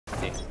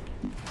CT.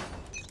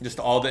 Just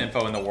all the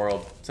info in the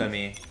world to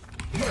me.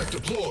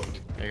 Deployed.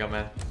 There you go,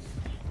 man.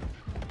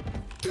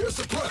 They're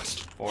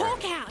suppressed. 4.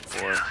 Hawk out.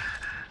 4.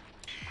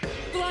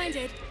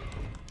 Blinded.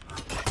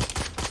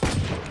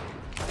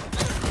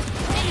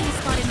 Enemy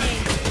spotted A.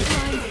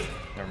 Blinded.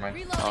 Never mind.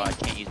 Reloading. Oh, I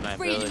can't use my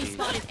Enemy abilities.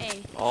 spotted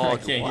A. Oh, I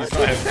can't what? use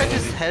my Just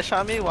abilities.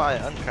 headshot me while I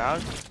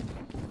uncrouched.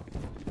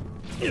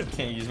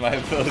 Can't use my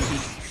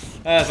abilities.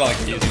 That's not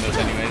like I'm using those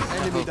anyways.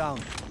 Enemy down.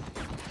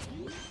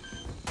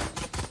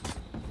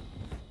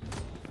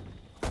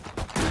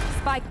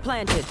 Spike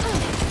planted.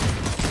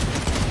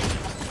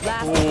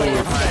 Last Ooh.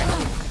 player.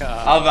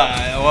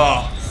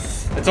 Well,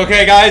 it's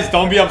okay, guys.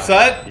 Don't be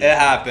upset. It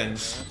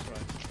happens.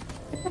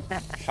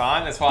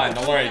 Sean, it's fine.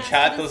 Don't worry.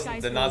 Chat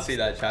did not see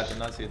that. Chat did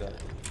not see that.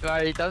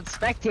 Sorry, don't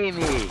spectate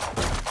me.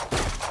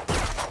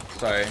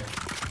 Sorry.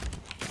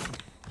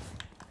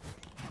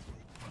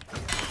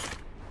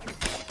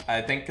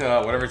 I think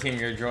whatever team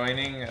you're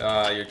joining,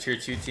 your tier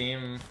 2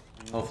 team,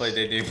 hopefully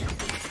they do.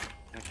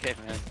 Okay,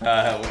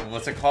 man.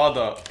 What's it called?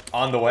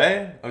 On the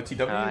way?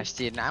 OTW? Gosh,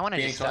 dude, I want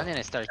to just run in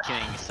and start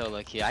queuing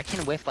solo queue. I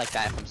can whiff like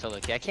that if I'm solo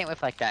queue. I can't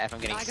whiff like that if I'm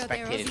getting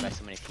spectated by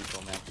so many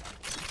people, man.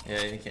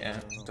 Yeah, you can.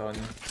 Done.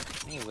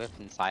 I need whiff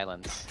in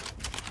silence.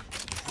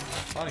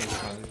 Funny.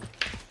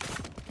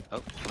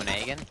 Oh, coming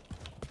A again?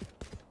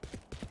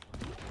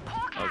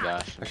 Oh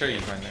gosh. I should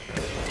use my neck.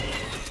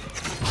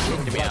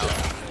 Get me out.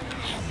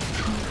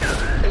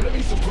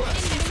 Enemy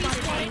suppressed.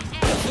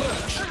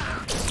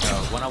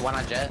 Oh, 1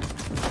 on jet.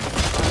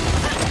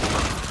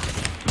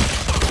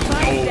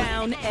 Spike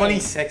down. A.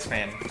 26,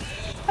 man.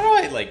 How do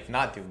I, like,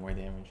 not do more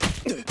damage?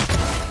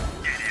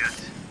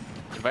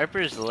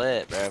 Viper's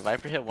lit, bro.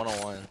 Viper hit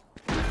 101.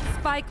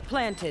 Spike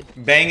planted.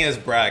 Bang is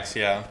Brax,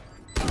 yeah.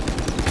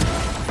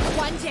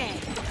 One day.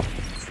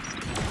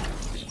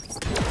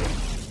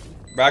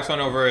 Brax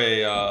went over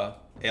a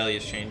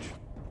alias change.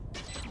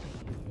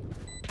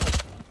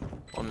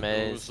 One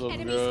mid. Enemy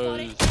spotted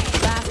A.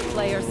 Last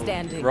player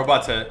standing.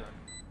 Robot's hit.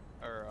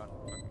 Or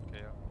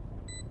okay,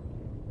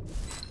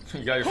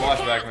 You got your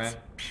flashback, man.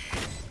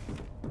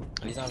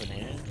 He's not even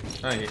here.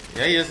 No, yeah,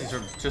 he is.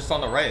 He's just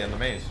on the right in the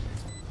maze.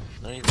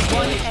 No, he's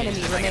One not.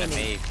 enemy I'm gonna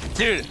remaining. make.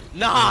 Dude,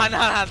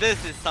 nah,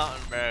 this is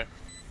something, bro.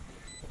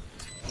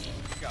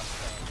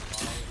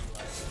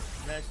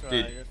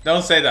 Dude,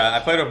 don't say that. I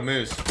played with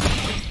Moose.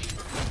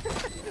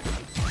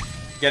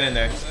 Get in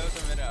there.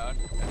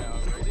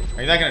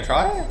 Are you not gonna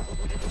try?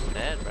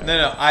 Dead, bro.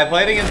 No. I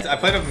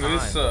played with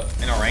Moose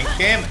in a ranked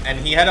game, and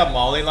he had a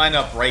molly line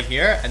up right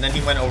here, and then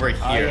he went over here.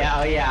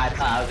 Oh yeah, I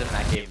thought I was in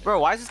that game. Bro,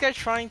 why is this guy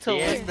trying to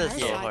Yeah. win this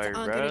so Yeah. hard,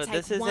 I'm bro? gonna take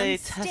This is one a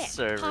stick test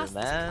server, past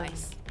this man.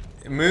 place.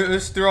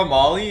 Moose threw a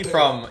molly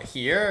from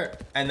here,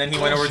 and then he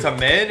went over to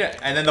mid,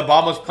 and then the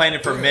bomb was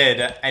planted for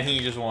mid, and he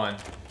just won.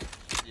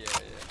 yeah.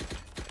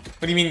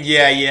 What do you mean,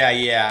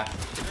 yeah?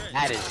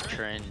 That is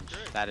cringe.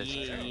 That is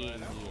cringe.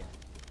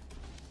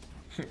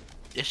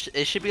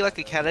 It should be like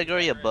a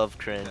category above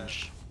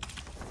cringe.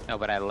 No,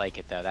 but I like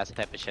it though. That's the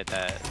type of shit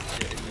that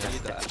You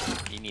need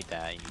that. you need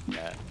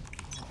that.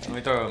 Let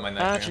me throw it in my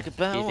neck. Magic Here.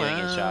 about He's doing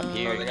his job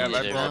here. Oh, they got He's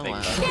doing Viper. a big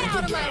Wow. job. Get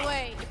out of my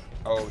way.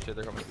 Oh shit,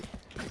 they're coming.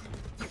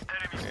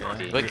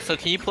 Yeah. Wait, so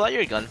can you pull out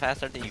your gun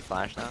faster than you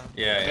flash now?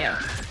 Yeah. Yeah.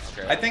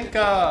 Okay. I think,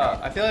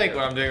 I feel like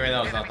what I'm doing right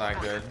now is not that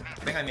good. I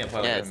think I need to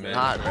play Yeah, like it's a mid.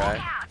 not, bro.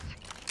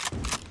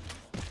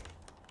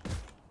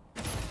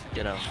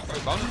 Get him.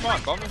 Oh, bomb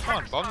the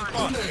spawn.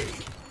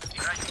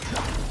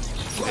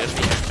 Good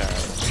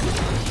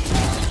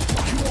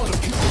me,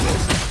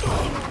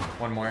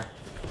 One more.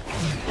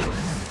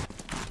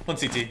 One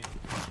CT.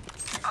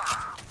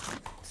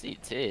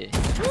 CT.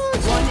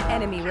 One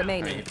enemy Alright, you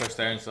remaining. push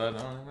there instead.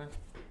 Oh, man.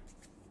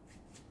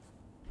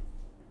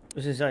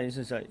 It's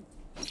inside.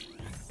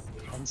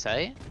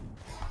 Inside?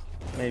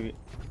 Maybe.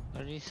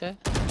 What did you say?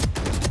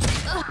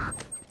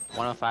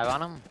 105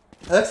 on him?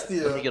 That's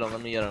the. Let me get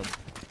him.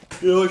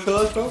 You know what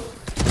show that's from?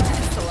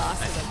 That's the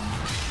last of them.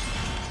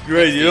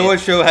 Great. You know what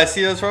show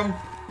Hessie is from?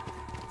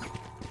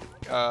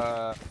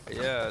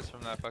 Yeah, it's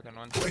from that fucking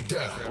one. Break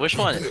down. Which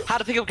one? How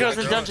to pick up girls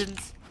in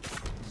dungeons.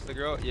 The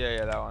girl?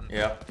 Yeah, that one.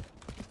 Yeah.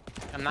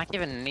 I'm not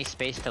given any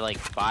space to like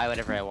buy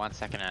whatever I want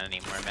second hand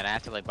anymore, man. I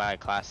have to like buy a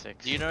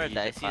classic. Do you know where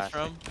Dicey's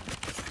from?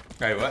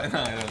 Wait, what? I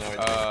don't know.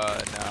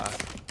 Nah.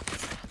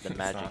 The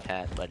magic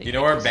hat, buddy. You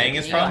know where Bang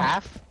is Can you go from?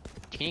 half?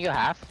 Can you go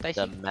half? Dicey?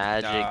 The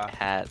magic Nah.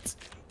 hat.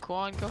 Go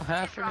on, go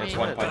half for That's me.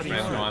 one punch man.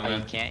 Come on, Oh, you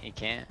man. can't. You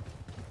can't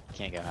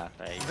go half,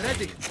 right?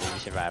 Ready. You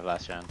survived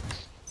last round.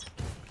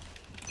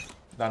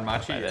 Don Try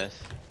Machi. this.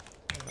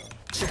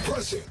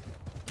 Suppressing.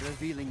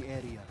 Revealing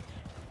area.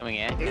 Coming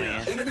in.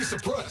 Enemy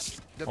suppressed.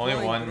 Only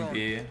Deploying one drone.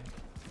 B.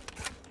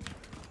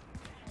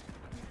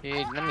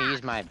 Dude, let me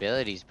use my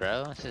abilities,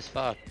 bro. This is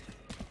fuck.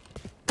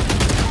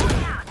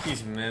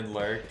 He's mid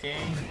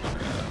lurking.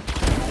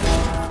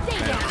 Stay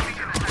down.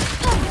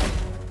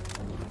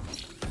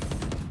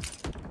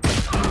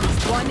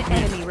 One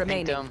enemy Pinked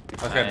remaining. him.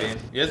 Okay, Nice.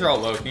 Bean. You guys are all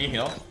low. Can you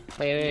heal?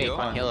 Wait, Heal?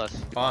 come on, heal us.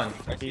 Fun.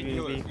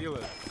 Heal it.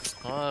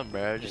 Come on,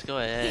 bro. Just go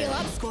ahead. Heal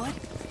up, squad.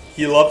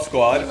 Heal up,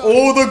 squad.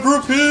 Oh, the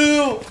group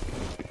heal!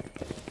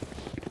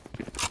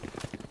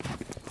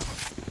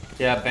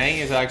 Yeah, Bang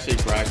is actually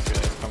Braxton.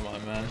 Come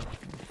on, man.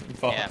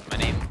 Fuck. Yeah, my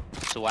name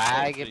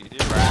Swag Oh, dude.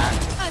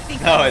 Brax. I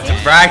think No, I'm it's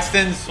dead.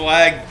 Braxton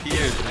Swag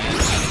Piers, man.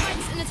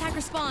 An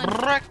attacker spawn.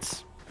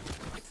 Correct.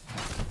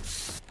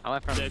 I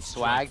went from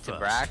Swag to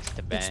Brax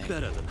to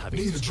Bang.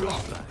 Need a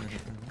drop.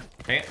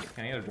 Can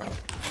I get a drop?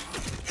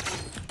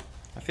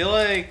 I feel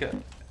like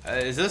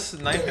is this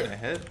knife gonna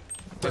hit?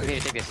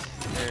 Take this.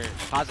 They're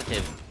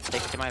positive.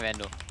 Take it to my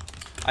Vandal.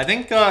 I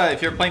think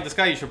if you're playing this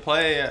guy, you should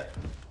play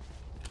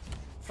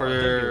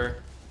for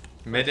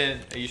mid.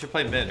 You should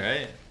play mid,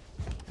 right?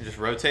 You just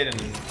rotate and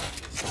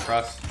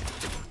suppress.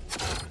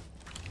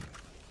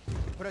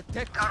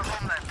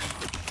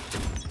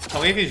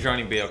 Tell me if he's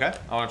droning B, okay?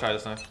 I want to try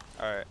this knife.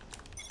 Alright.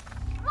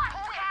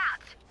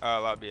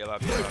 Lobby,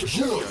 lobby.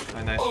 Deployed.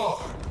 My knife.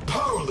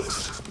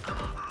 Powerless.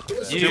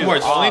 There's Two more.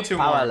 It's only two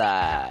more.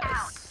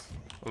 Powerless.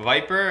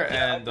 Viper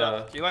and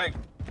you like?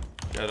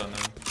 I don't know.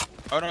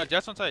 Oh no,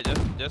 just on site.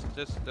 Just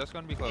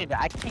gonna be close. Dude,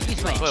 I can't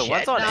use my Wait,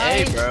 what's jet on A,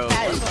 knife. bro?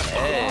 That What's is-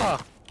 on A? oh.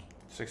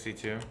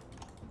 62.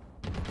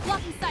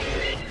 Blocking sight.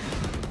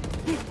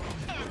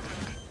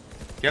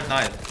 You have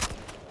 9.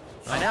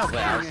 I know, but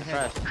I was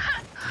suppressed.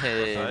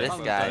 Hey, this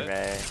guy,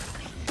 bro.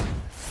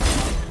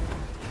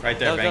 Right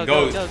there, Bang.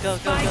 Go.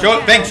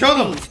 Show, Bang, show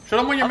them. Show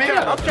them when you're made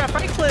Up trap,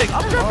 right click.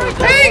 Up trap, right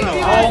click. Bang!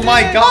 Oh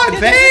my god,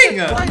 Bang!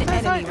 One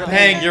enemy remaining.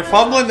 Bang, you're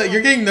fumbling.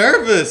 You're getting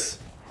nervous.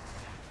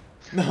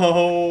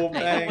 No, Wait,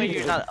 Bang.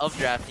 you're not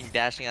updrafting,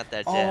 dashing out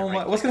that jet. Oh my,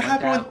 right what's gonna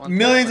click. happen tap, when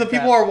millions of one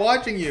tap. people are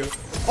watching you?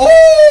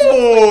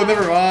 Oh,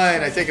 never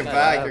mind. I take it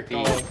back. You're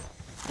cold.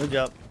 Good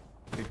job.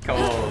 You're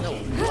cold. No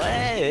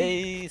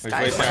way.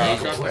 Sky is wait, my Sarah.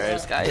 agent, bro.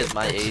 Sky is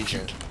my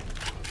agent.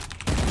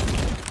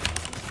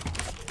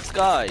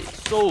 Sky,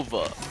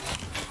 Sova,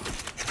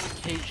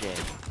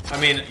 KJ. I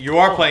mean, you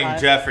are playing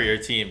Jet for your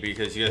team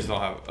because you guys don't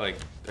have like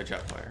a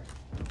Jet player.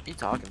 Who you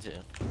talking to?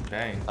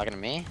 Bang. Talking to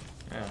me?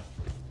 Yeah.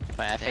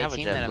 My They have a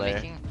F18 jet that I'm player.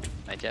 making?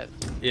 My jet.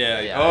 Yeah.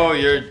 Yeah, Oh, I have a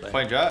you're Jet player.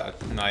 playing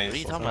Jet? Nice. What are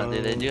you talking about,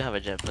 dude? They do have a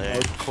jet player.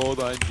 Cold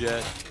on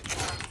jet.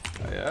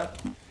 Oh, yeah.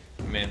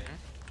 I mean,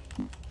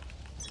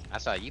 I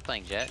saw you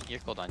playing jet. You're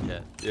cold on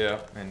jet. yeah,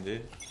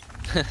 indeed.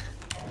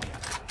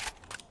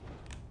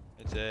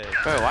 It's A.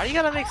 Bro, why do you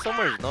gotta make so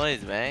much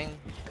noise, man?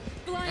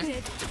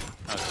 Blinded.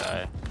 Oh,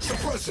 sorry.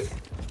 suppressing.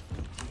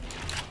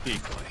 Wait,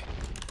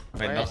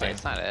 Where is it? nothing.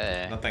 It's not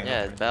A. Nothing. Yeah,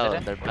 nothing. it's belt.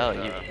 Did They're belt.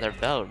 They're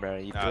belt, bro.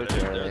 You Nah, put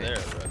they're it there,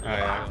 Oh, bro.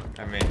 yeah.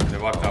 I mean, they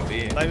walked out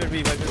B. Viper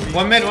B, Viper B.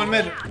 One mid. Can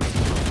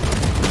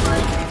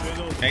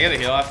I get a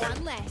heal after?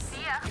 One less.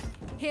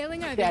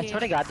 Healing over Yeah, I here. swear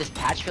to God, this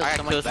patch feels Alright,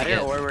 so kill much better,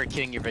 again. or we're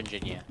killing your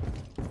Virginia.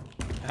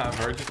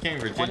 Virgin King,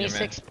 Virginia,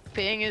 26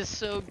 ping is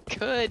so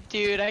good,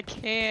 dude. I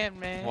can't,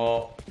 man. man.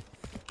 Well,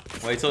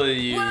 wait till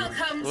you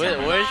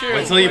Where's your?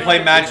 wait till you play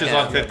where's matches your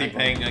on camp? 50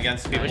 ping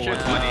against people Where's your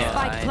with No, money. camp?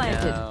 Spike I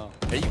planted. know.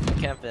 Are you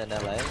camping in LA?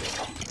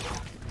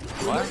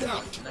 Grenade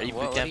out. Are you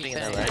What are you camping in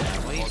saying? LA?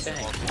 What are you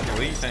saying? What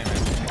are you saying,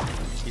 man?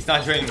 He's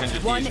not joining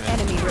 100 One Thieves, man.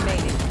 enemy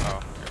remaining.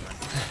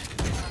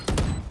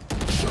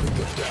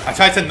 I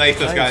tried to knife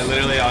this guy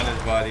literally on his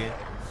body.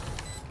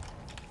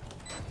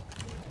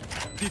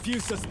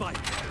 Defuse the spike.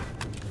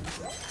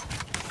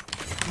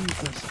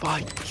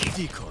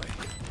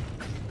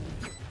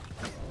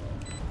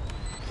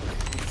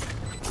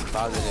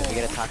 Positive.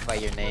 You gotta talk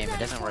about your name. It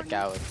doesn't work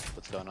out with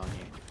what's going on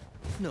here.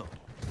 No. You know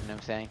what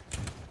I'm saying?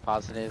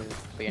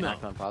 Positive, but you're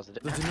not going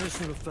positive. The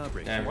dimensional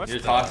fabric. Damn, What's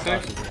you're the-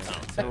 toxic?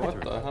 So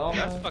what the hell,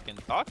 That's man? fucking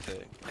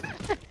toxic.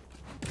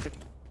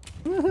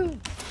 Kidding,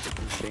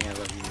 I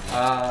love you.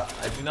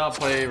 I do not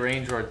play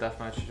range or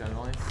deathmatch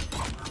generally.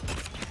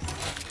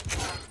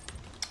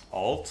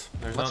 Alt?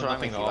 There's What's wrong with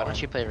nothing you? alt. Why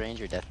don't you play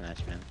range or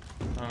deathmatch, man?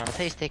 I don't know. That's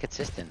how you stay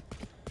consistent.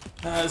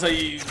 That's how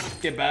you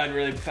get bad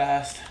really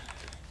fast.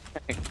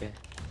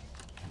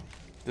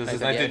 Does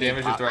this knife do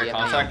damage with direct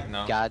contact?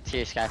 No. God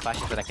tier sky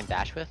flashes that I can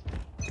dash with?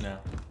 No.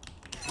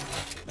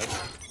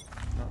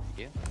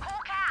 You?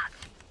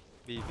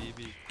 B.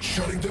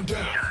 Shutting them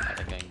down. I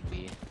think I can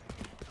be.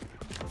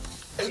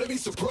 Enemy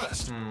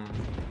suppressed. Hmm.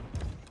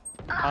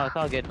 Oh, it's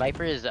all good.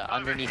 Viper is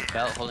underneath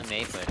belt holding the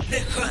A push. The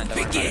hunt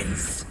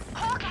begins.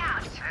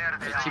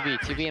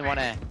 2B and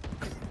 1A.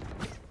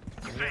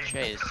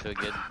 Trey is so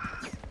good.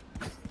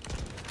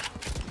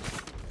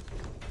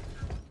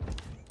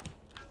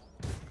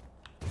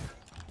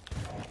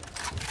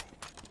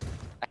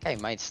 That guy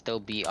might still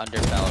be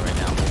under bell right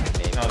now.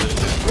 No, there's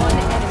just One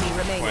enemy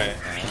remaining. wait.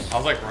 I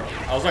was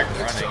like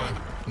Next running.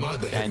 time,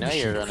 mind the Yeah, I know heavy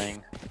you're shooters.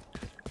 running.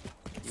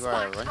 You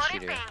are a run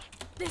shooter.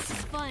 This is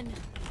fun.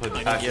 With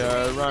patches. You're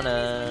a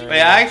runner.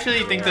 Wait, I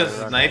actually think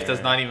this knife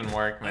does not even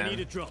work,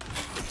 man. drop.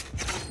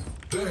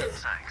 There.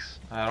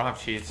 I don't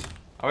have cheats.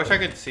 I wish I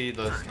could see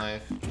this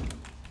knife.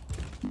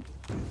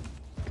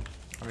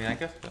 I mean, I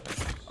guess.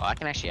 Oh, I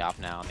can actually opt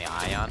now on the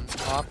ion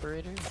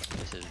operator.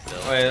 This is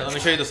built. Wait, let me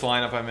show you this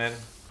lineup I made.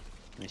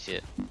 Let me see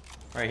it.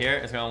 Right here,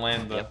 it's gonna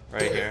land the Yep.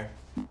 right here.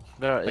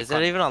 Bro, is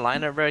it even a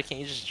liner, bro?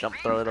 Can't you just jump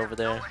throw it over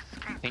there?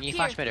 Can you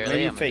flash mid Maybe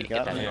early? I'm gonna fake get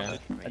up. that Yeah. real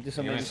quick for me. I did Give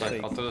something me a sec.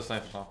 mistake. I'll throw this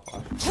knife off.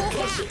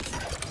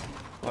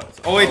 What?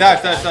 Oh wait,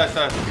 dash. So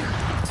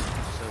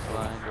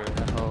blind, bro.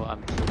 Oh,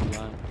 I'm so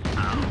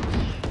blind.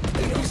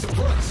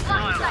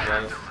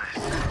 guys.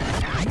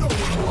 No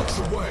one walks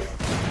away.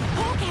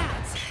 Hulk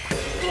out.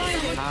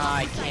 Blinded. Ah,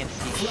 I can't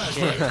see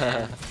shit,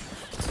 man.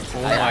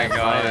 Oh my god,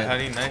 blinded. how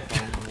do you knife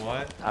him?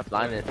 What? I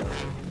blinded him.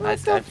 I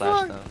flashed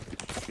him.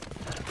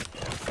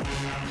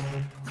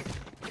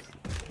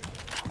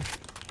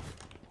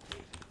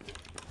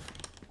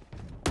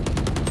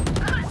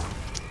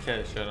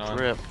 Get shit on.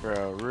 Rip,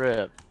 bro,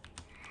 rip.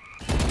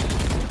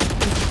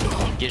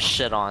 Get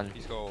shit on.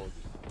 He's cold.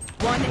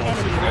 One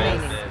enemy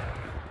remaining.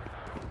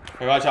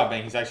 Hey, watch out,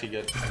 Bang. He's actually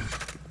good.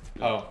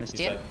 Oh, he's Missed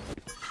it? dead.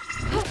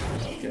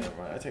 Okay, never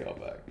mind. I take it all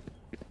back.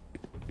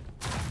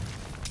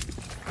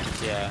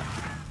 Yeah.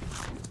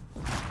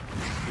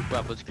 Group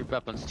up, let's group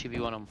up, let's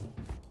 2v1 them.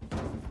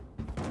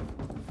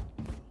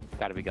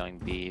 Gotta be going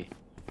B.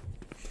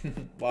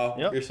 Wow,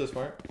 Yep. you're so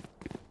smart.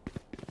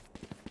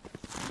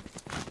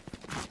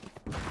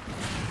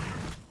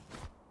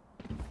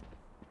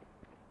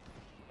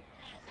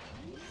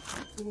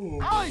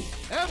 I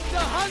am the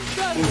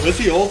hunter. Ooh, what's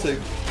he ulting?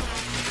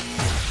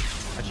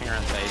 Touching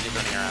around side, he's just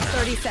running around.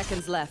 30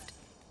 seconds left.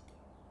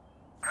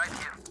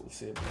 Let's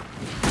see.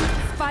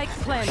 Spike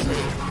planted.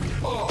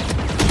 Oh!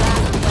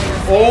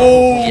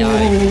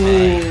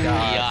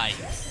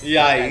 Yikes.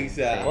 Yikes!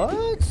 Yeah.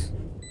 What?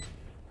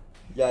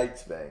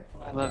 Yikes, Bang.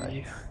 I love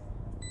you.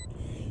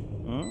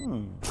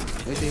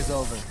 It is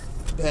over.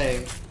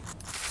 Bang.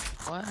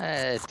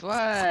 What?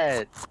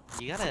 What?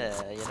 You gotta,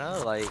 you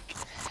know, like,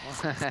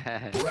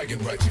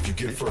 Bragging rights if you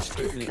get first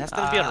pick. that's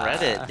gonna be on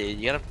Reddit, dude.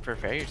 You gotta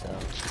prepare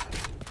yourself.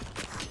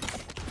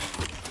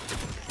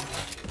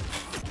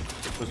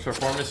 Was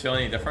performance feel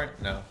any different?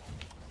 No.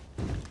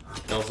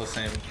 Feels the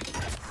same.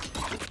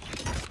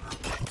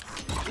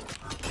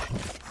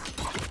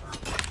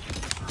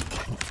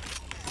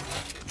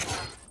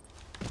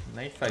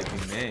 Knife fight me,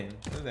 man.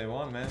 What do they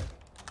want, man?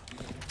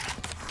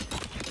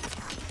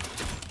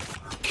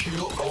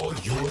 Kill all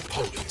your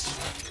opponents.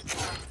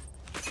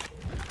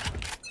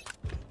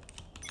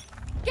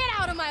 Get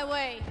out of my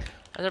way.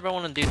 I never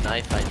want to do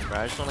knife fights, bro.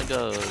 I just want to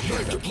go.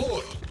 Knife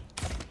deployed.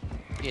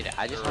 Dude,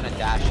 I just want to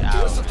dash They're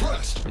out.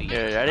 suppressed.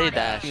 You're ready,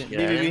 Dash? B, You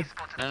ready? B.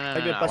 No, I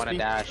I get want to past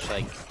dash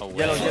like away.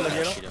 Yellow, and yellow,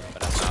 shoot yellow. him,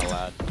 but I'm not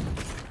allowed.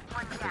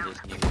 With this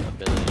new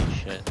ability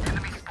shit.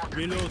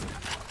 Reload.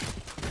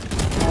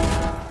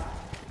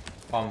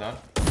 Calm down.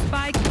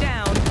 Spike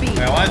down B. Wait,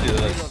 I want to do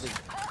this.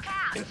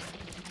 Wait,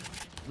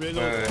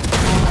 Reload. wait. Oh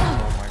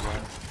my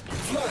god.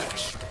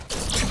 Flash.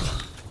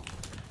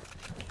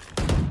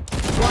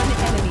 One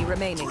enemy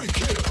remaining. 3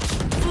 kills.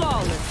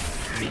 Flawless.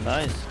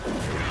 Nice.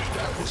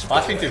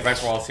 Flashing through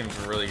Vector Wall seems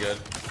really good.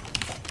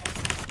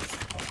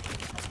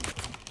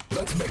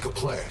 Let's make a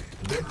plan,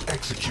 then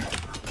execute.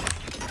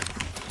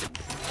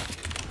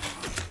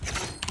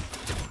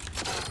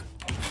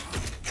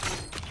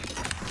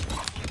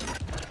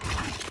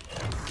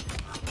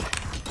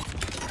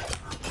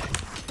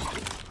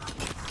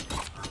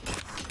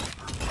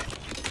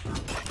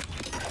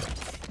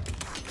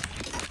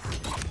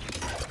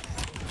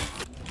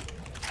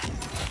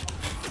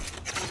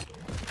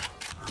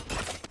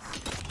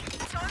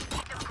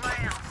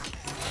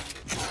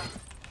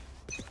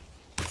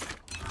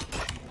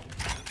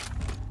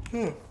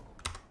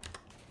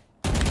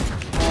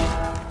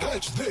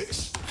 Patch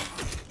this.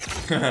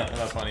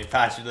 That's funny.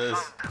 Patch this.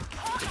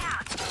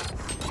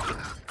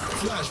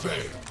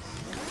 Flashbang.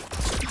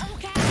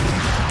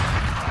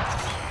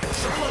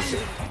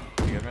 Suppressing.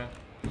 You good, man?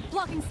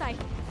 Blocking sight.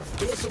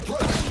 They're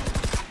suppressed.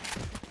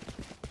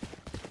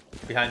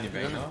 Behind you,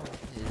 Bang. No?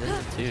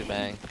 He's in two,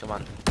 Bang. Come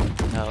on.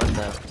 No, what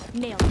the?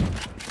 Nailed it.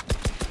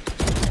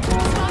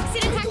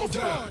 Toxin attack Go is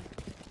down. spawned.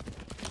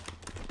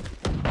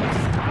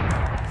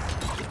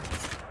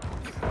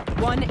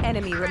 One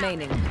enemy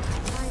remaining.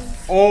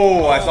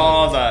 Oh, I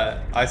saw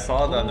that. I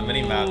saw that on the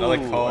mini map. That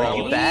looked cool. Are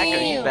you back?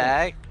 Are you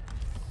back?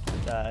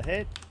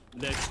 Hit.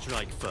 Let's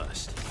strike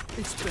first.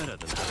 It's better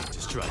than having to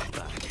strike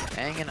back.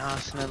 Dang and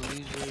Asuna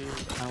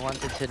losers. I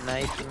wanted to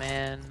knife,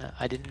 man.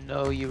 I didn't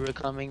know you were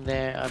coming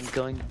there. I'm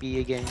going to be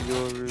again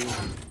your room.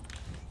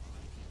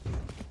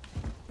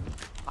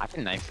 I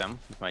can knife them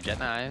with my jet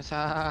knives.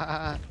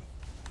 I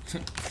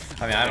mean,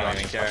 I don't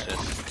even care. Watch this.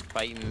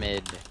 Fight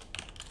mid.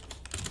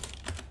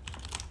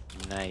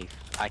 Knife.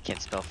 I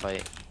can't spell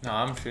fight. No,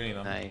 I'm shooting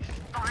them. Knife.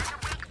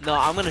 No,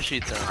 I'm gonna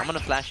shoot them. I'm gonna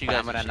flash you But guys.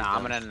 I'm gonna, and shoot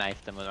I'm them. gonna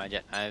knife them with my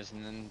jet knives,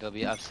 and then they'll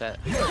be upset.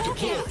 Knife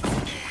deployed.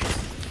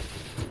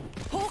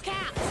 Hulk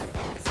out.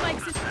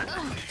 Spikes is.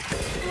 Ugh.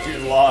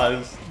 Dude,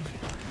 lost.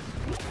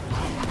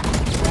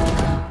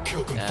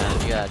 Kill confirmed.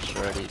 Yeah, you got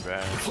shorty, bro.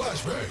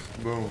 Flashbang.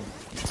 Boom.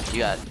 You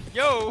got.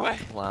 Yo,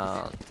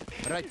 Wow.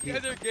 Right you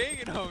guys are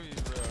ganging on me,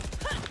 bro.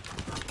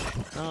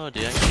 No,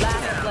 dude.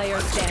 Last player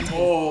standing.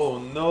 Oh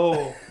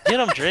no. Get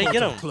him, Drake.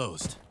 Get him.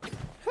 Closed.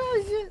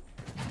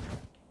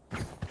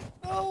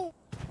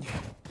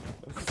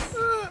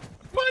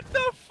 What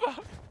the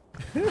fuck?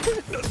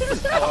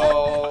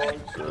 Oh,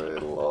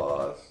 shit,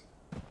 lost.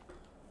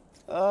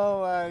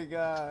 Oh my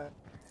god.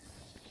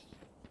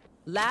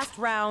 Last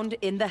round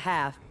in the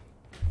half.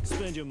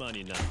 Spend your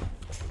money now.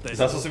 Is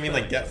that supposed to mean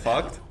like get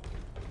fucked?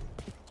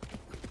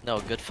 No,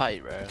 good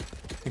fight, bro.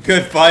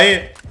 Good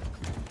fight.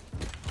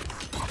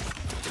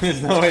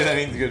 There's no way that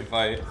means good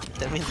fight.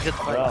 That means good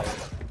fight. Bro.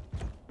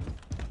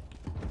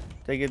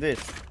 Take it this.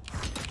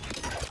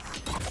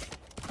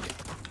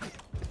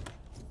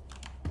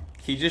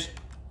 He just.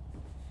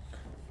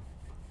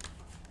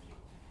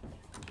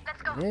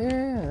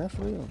 Yeah, that's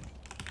real.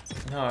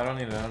 No, I don't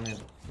need it. I don't need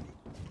it.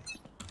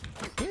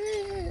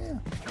 Yeah.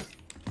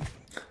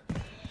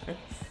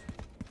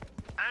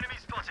 Enemy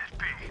spotted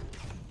B.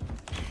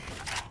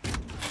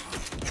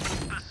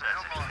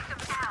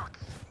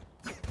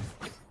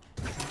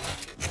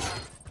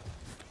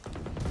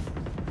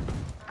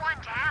 One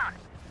down.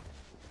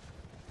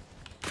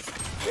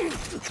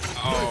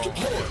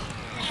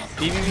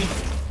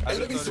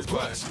 Enemy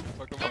suppressed.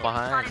 Go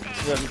behind.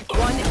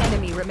 One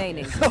enemy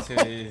remaining. Too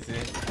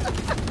easy.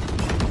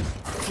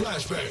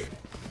 Flashbang.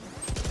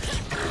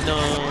 No.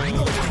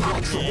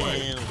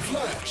 Away.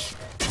 Flash.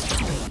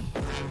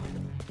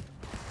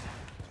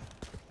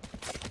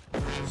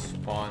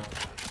 Spawn.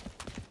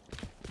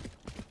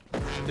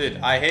 Dude,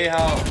 I hate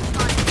how.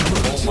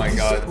 Oh my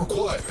god.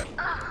 Required.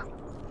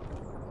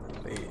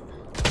 Wait.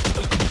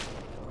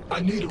 I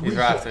need a These reset.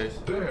 rafters.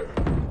 There.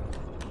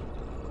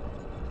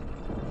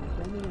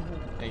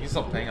 Yeah, you can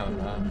still ping on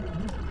that.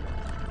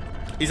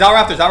 He's out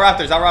rafters, out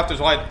rafters, out rafters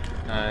wide.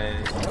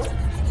 Nice.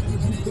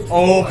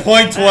 Oh,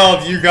 point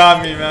 12, you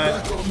got me,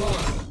 man. Back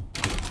online.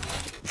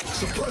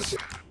 Suppress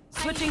it.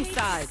 Switching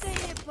sides. Say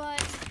it,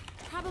 but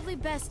probably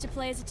best to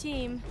play as a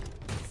team.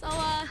 So,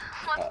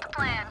 What's the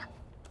plan?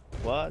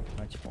 What?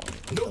 Match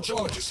point. No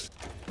charges.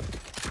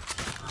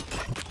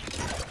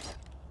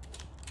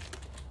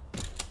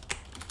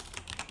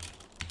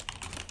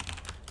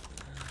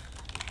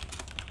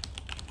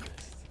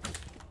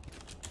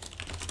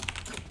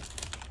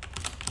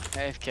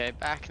 AFK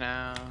back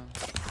now.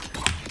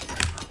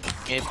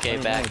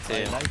 AFK back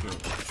I too. like it.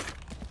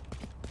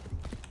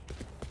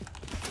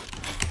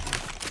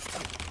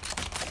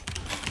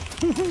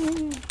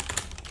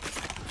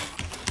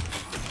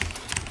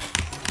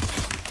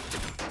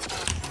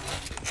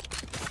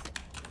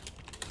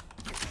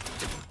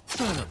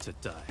 Try not to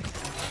die.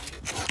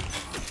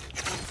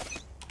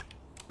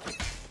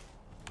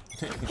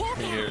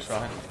 You're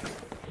fine.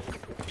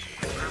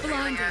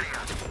 blinded.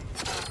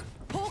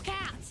 Pull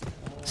cat.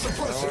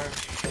 Suppress it.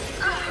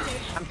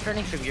 I'm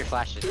turning severe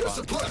flashes. Spawn.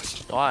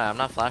 Suppressed. Why? I'm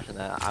not flashing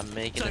that. I'm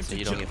making it so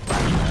you don't get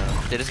flashed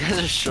now. Dude, this guy's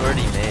a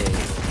shorty made.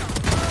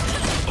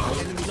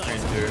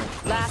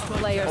 Last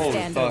player Holy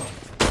standing. fuck.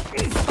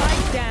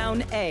 Spike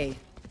down A.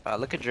 Wow,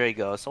 look at Dre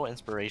go. So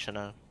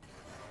inspirational.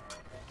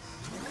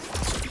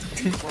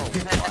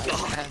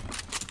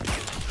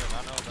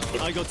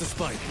 I got the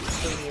spike.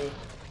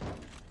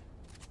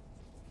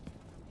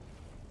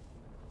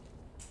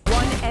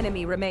 One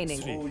enemy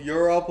remaining. Oh,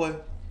 you're up play.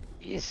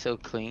 He is so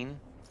clean.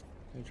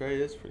 Dre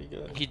is pretty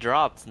good. He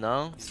dropped,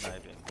 no?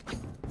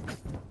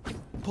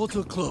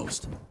 Portal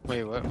closed.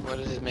 Wait, what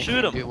does this make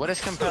Shoot him him. do? What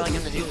is compelling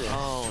him to do this?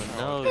 Oh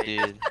no,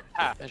 dude.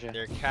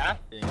 They're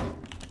capping.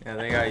 Yeah,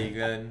 they got you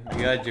good.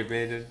 You got you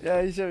baited.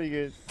 Yeah, you should be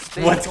good.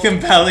 What's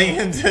compelling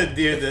him to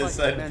do this?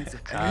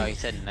 Oh, he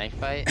said knife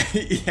fight?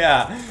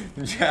 Yeah.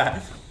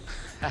 Yeah.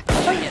 I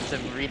get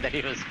some read that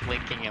he was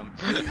flinking him.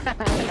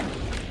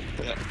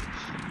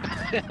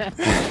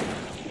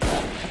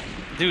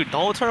 Dude,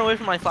 don't turn away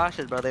from my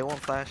flashes, bro. They won't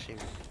flash you.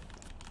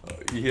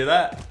 You hear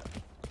that?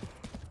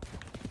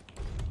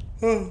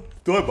 Do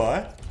I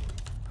buy?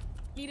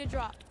 Need a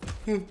drop.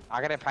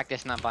 I gotta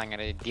practice not buying. I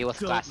gotta deal with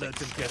Don't classics. let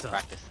them get up.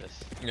 Practice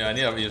this. Yeah, I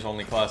need to use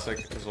only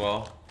classic as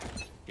well.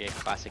 Be a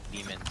classic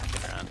demon.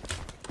 Get around.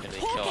 Literally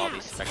kill all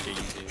these Spectre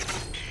users.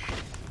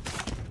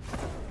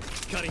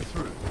 Cutting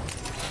through.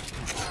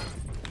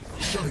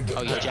 Shutting down.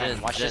 Oh, yo, Jen,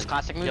 watch this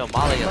classic move. Yo,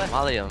 molly him,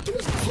 molly him.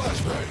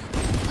 Flashbang.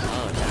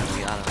 Oh, damn,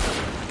 we got him.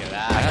 Look at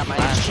that. I got my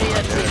shit.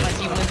 Let's see if my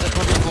team wins the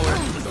quarter four.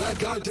 Bad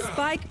guy down.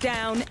 Spike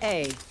down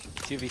A.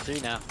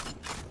 2v3 now.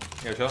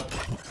 Yeah, sure.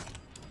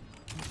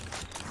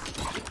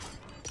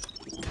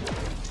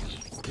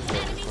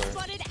 Enemy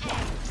spotted A.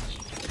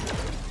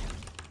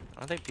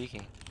 Aren't they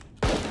peeking?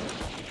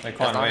 Like,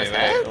 come on, That's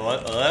wait,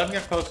 not wait. Let him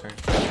get closer.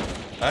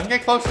 Let him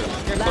get closer. Let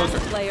him get Last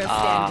closer. player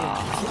standing.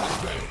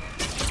 Flashbang.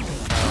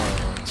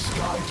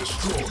 Sky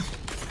destroyed.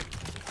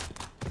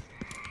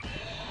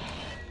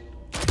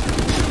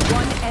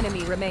 One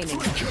enemy remaining.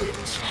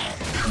 Kills.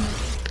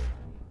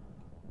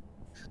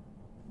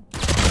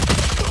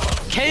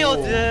 KO,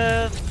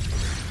 dude.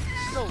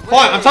 Come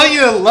on, I'm telling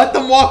you to let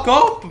them walk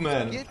up,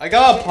 man. I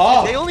got a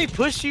pop. They only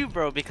push you,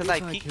 bro, because I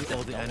peeked kill them.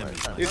 all the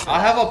enemies. Dude, I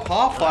have a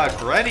pop flash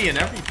ready and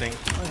everything.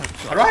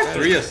 How do I have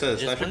 3 assists? That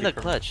Just should win be the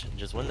clutch.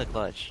 Just win the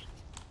clutch.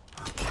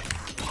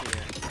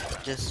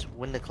 Just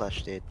win the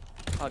clutch, dude.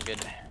 All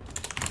good.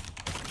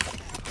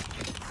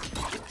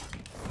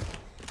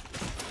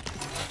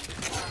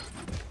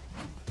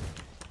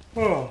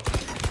 Oh.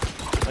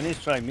 When you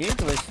try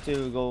mid, let's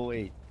still go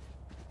 8.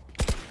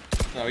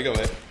 No, we go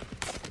away.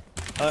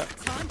 Time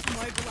to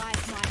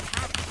mobilize my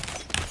hat.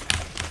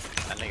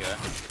 That nigga.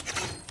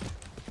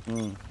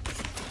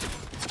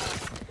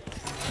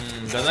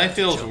 The knife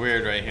feels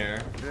weird right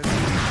here.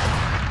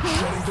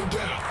 Shutting them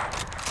down.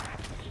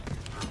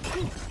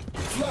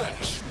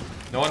 Flash.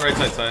 No one right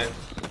side side.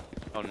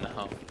 Oh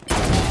no.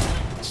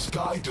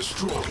 Sky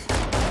destroyed.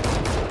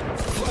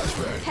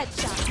 Flashbang.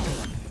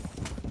 Headshot.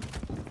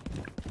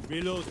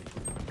 Reloading.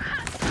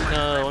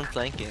 No, one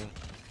flanking.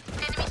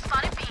 Enemy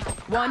spotted B.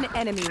 One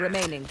enemy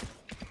remaining.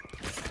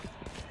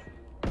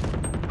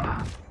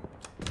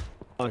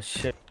 Oh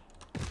shit.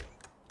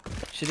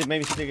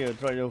 Maybe she did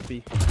try to OP.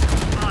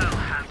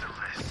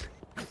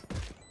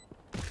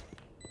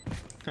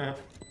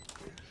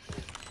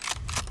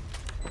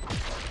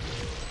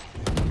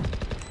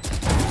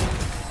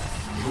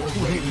 Your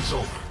reign is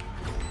over.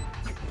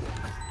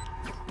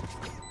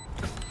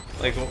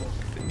 Like,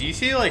 do you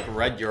see like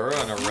red Euro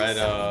and a red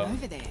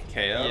Over there.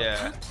 KO?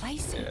 Yeah.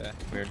 Place it. Yeah.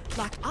 Weird.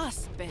 Like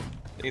us, Ben.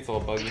 I think it's a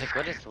little buggy. Like,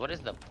 what is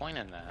the point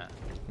in that?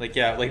 Like,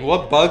 yeah, like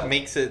what bug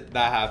makes it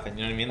that happen?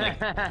 You know what I mean?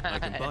 Like, I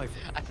can buy for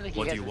I feel like What you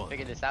do guys you have want?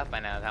 figured this out by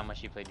now, how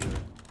much you play Duo.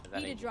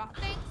 Need a drop.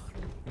 Thanks.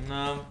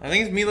 no, I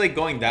think it's me like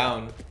going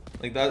down.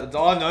 Like that's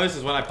all I notice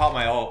is when I pop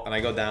my ult and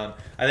I go down.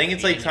 I think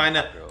it's like trying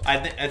to.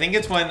 I think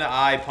it's when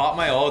I pop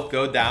my ult,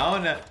 go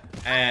down,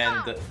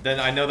 and then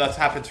I know that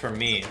happens for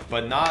me,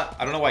 but not.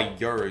 I don't know why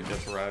Yuri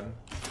gets red.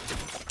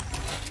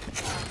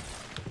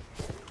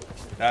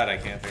 That I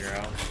can't figure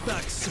out.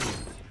 Back soon.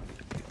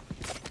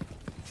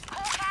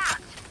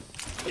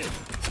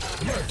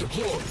 Back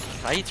deployed.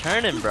 Why you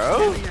turning,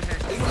 bro?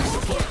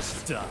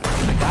 Stop.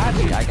 I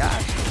got you. I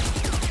got you.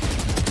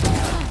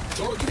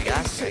 Target I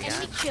got you. I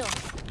Enemy got kill. you.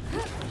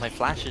 My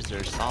flashes are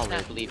I solid.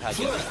 can't believe how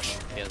good this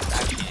feels. It's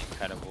actually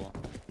incredible.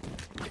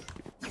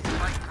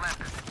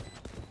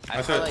 I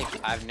That's feel what-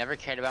 like I've never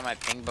cared about my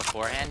ping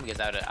beforehand because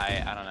I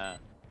don't know.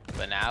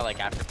 But now, like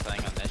after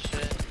playing on this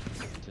shit,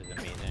 this is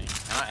amazing.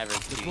 I don't ever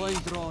Deploying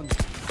see. drone.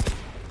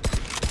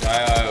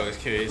 I always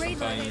curious. I'm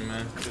telling you,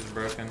 man. It's just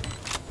broken.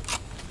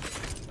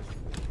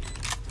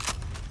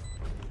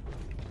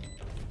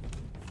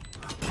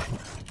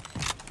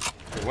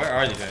 Wait, where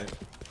are you guys?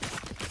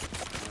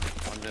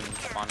 One's in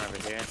spawn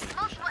over here. I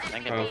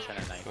think I'm Oh,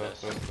 trying to knife oh,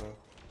 this. oh,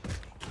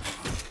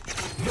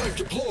 oh. Knife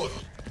deployed.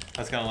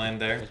 That's gonna land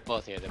there. There's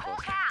both here. They're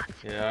both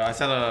here. Yeah, I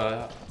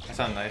saw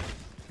a knife.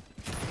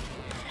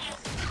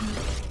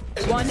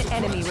 One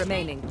enemy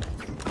remaining.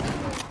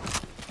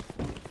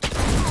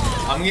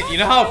 You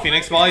know how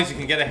Phoenix volleys you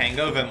can get a hang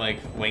of and like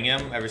wing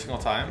him every single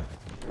time?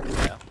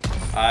 Yeah.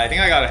 I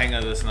think I got a hang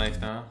of this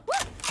knife now.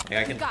 Like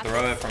I can Got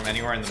throw it from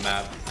anywhere in the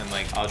map and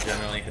like I'll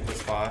generally hit the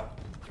spot.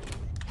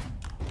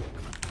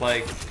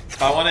 Like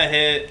if I want to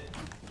hit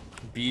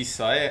B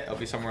site, it'll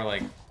be somewhere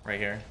like right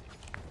here,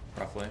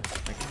 roughly.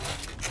 Like,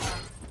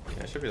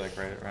 yeah, it should be like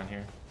right around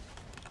here.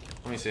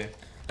 Let me see.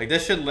 Like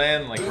this should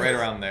land like right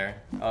around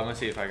there. Let me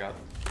see if I got.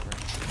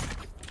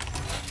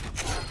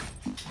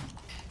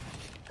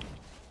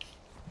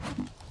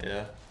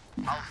 Yeah.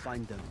 I'll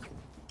find them.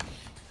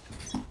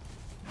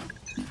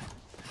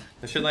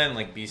 This should land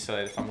like B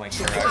side if I'm like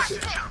correct.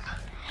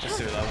 Let's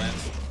see where that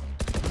lands.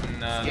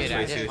 No, Dude,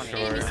 I that's way just too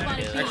wanna short. use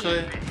one. Actually,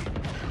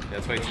 yeah,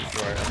 that's way too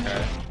short.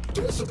 Okay.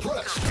 They're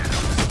suppressed.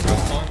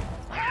 First one.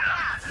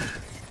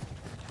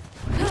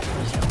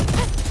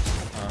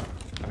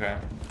 Okay.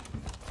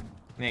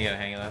 Need to get a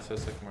hang of that, so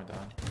it's like more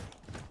done.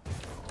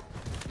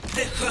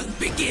 The hunt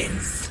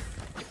begins.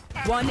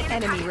 One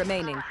enemy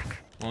remaining.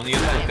 Well, you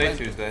have to pay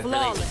Tuesday. Really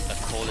just the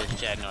coldest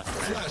jet in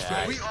North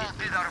America.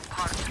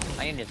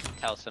 I need to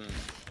tell some.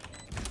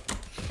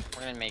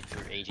 We're gonna make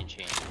your agent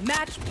change.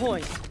 Match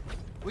point.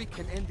 We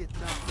can end it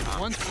now.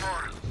 Once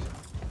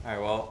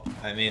Alright, well,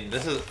 I mean,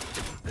 this is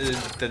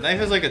the knife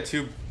is like a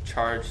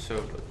 2-charge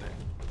Sova thing.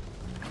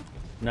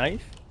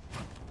 Knife?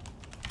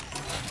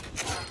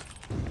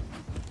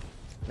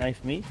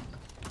 Knife me?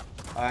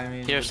 I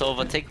mean, Here,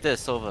 Sova, take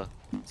this, Sova.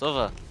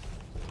 Sova,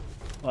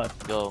 What?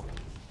 go.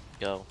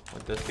 Go.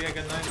 would this be a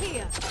good knife?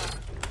 Here.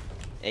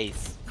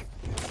 Ace.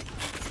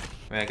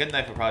 I mean, a good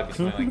knife would probably be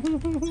something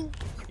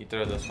like you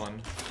throw this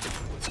one.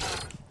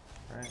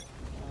 Right.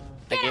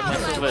 I gave my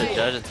Sova a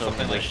judge and told him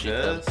Something to like shoot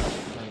this. them.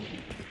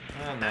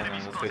 No,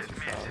 that's way too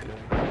shallow.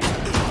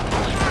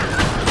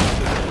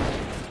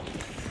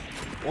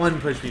 One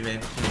push me,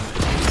 man.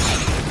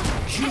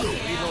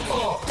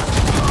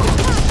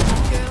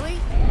 Girly.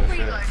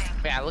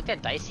 Wait, I looked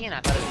at Dicey and I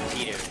thought it was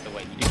Peter the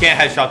way You can't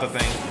headshot the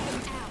thing.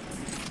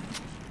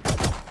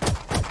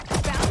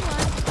 Found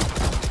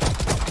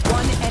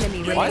one. One enemy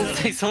Why remaining. does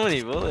it take so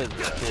many bullets?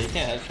 Yeah, you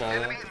can't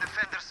headshot it.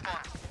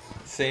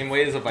 Same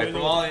way as a Viper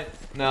Molly?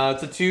 No,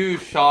 it's a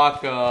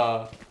 2-shock,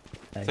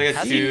 it's like a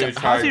How's 2-charge.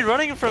 how's he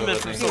running from it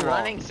Sova from thing. so He's long?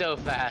 running so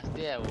fast.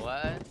 Yeah,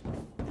 what?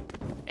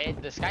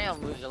 The Skyel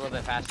moves a little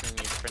bit faster than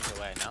you sprint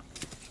away, no?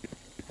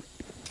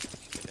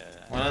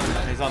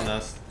 He's on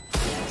this.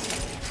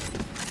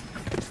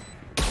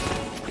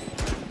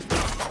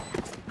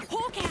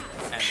 Hawk out.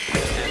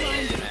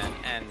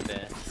 And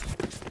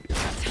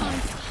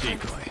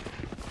decoy.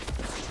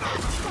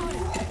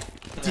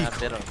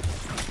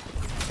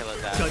 kill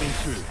his ass. Cutting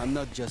through. I'm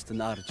not just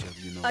an archer,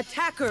 you know.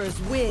 Attackers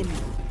win.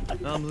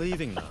 I'm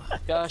leaving now.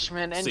 Gosh,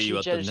 man, See you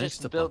entry at the jet next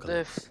just built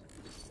apocalypse. this.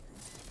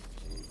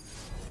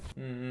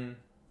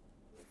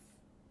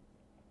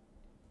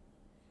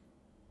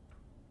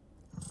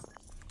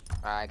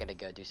 I gotta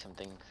go do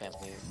something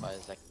family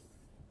wise. Like.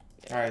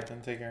 Alright,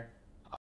 then take care.